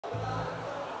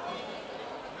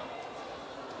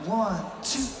1,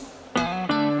 2.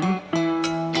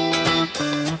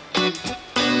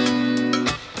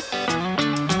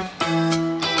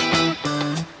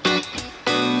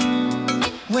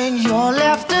 When you're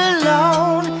left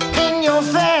alone in your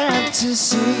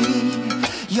fantasy,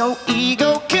 your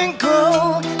ego can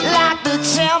grow like the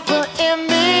temper in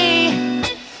me.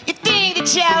 You think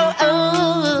that you're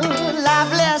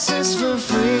life lessons for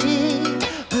free,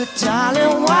 but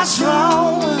darling, what's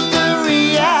wrong with the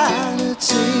reality?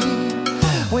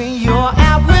 When you're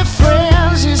out with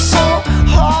friends, it's so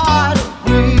hard to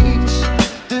reach.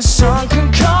 The sun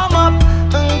can come up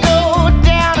and go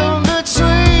down in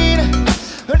between,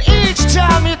 and each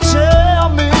time you tell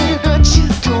me that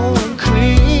you're going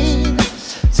clean,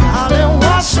 darling,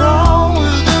 what's wrong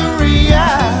with the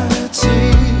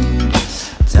reality?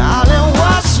 Darling,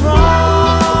 what's wrong?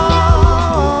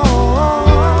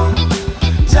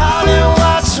 Darling,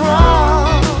 what's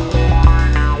wrong?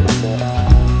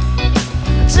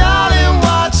 Darling,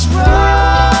 what's wrong?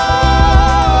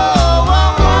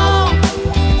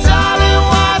 Darling,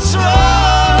 what's wrong?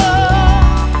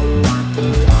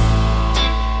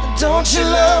 Don't you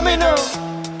love me, no?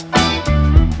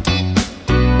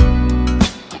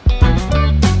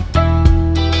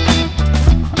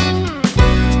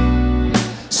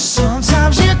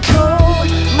 Sometimes you're cold,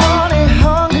 money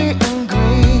hungry and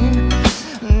green.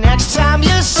 Next time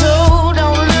you're sold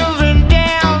on living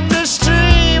down the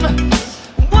stream.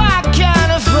 What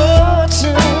kind of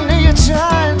fortune are you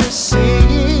trying to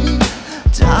see?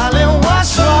 Darling,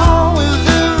 what's wrong with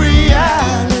the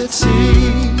reality?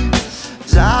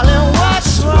 Darling,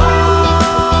 what's wrong?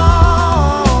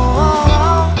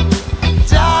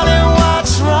 Darling,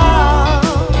 what's wrong?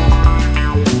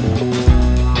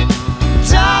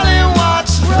 Darling,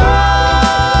 what's wrong?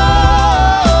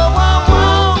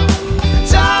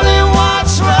 Darling,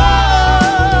 what's wrong?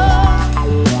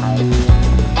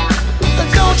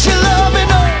 Don't you love me,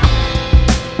 no?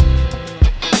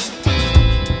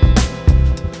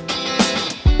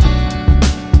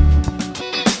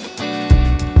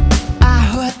 I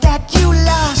heard that you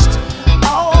lost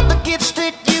all the gifts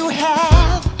that you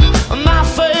have. My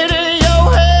fate in your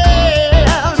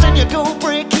hands, and you go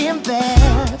breaking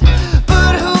bad.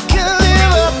 But who can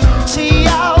live up to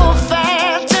your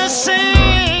fantasy?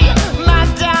 My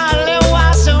darling,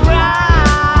 what's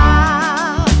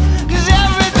wrong? 'Cause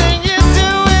everything you do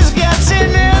is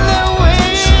getting in the way.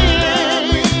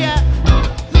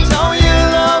 Don't you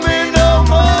love me no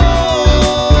more?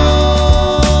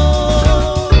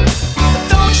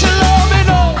 Don't you love me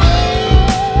no more?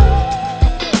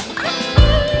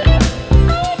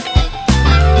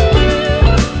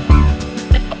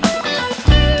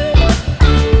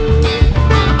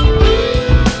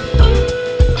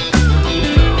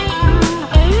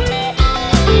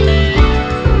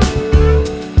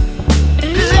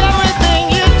 Cause everything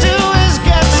you do is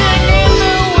getting in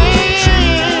the way.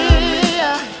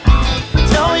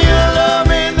 Don't you love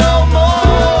me no more?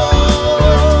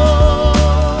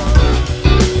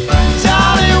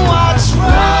 Darling, what's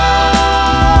wrong?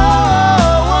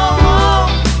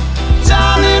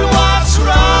 Darling, what's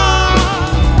wrong?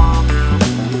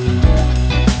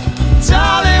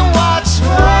 Darling, what's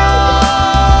wrong?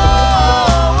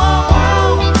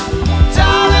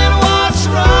 Darling, what's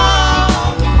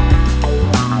wrong?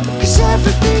 'Cause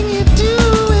everything you do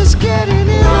is getting in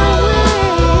the way.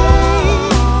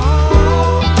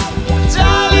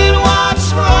 Darling, what's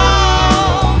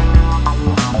wrong?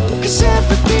 'Cause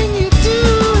everything you do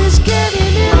is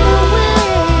getting in the way.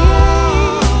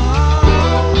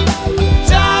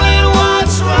 Darling,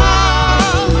 what's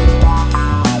wrong?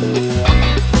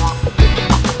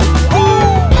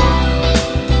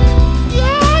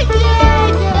 Yeah, yeah,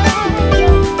 yeah.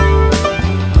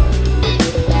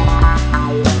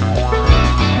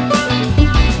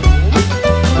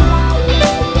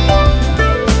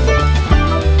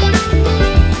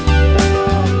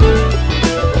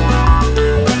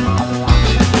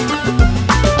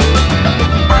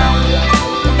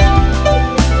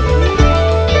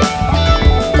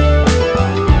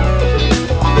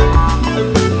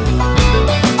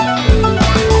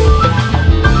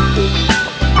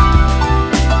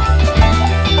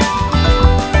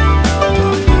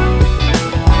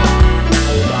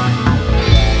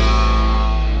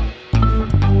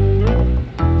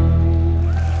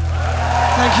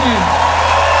 Thank you.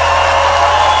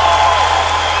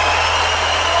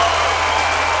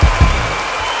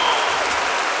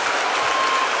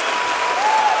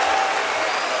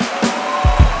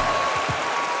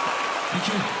 Thank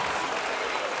you.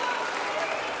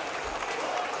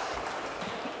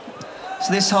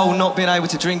 So this whole not being able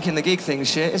to drink in the gig thing is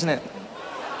shit, isn't it?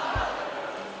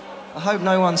 I hope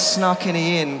no one snuck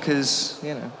any in, because,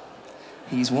 you know,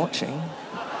 he's watching.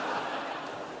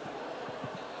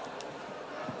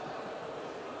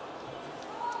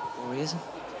 Or he isn't.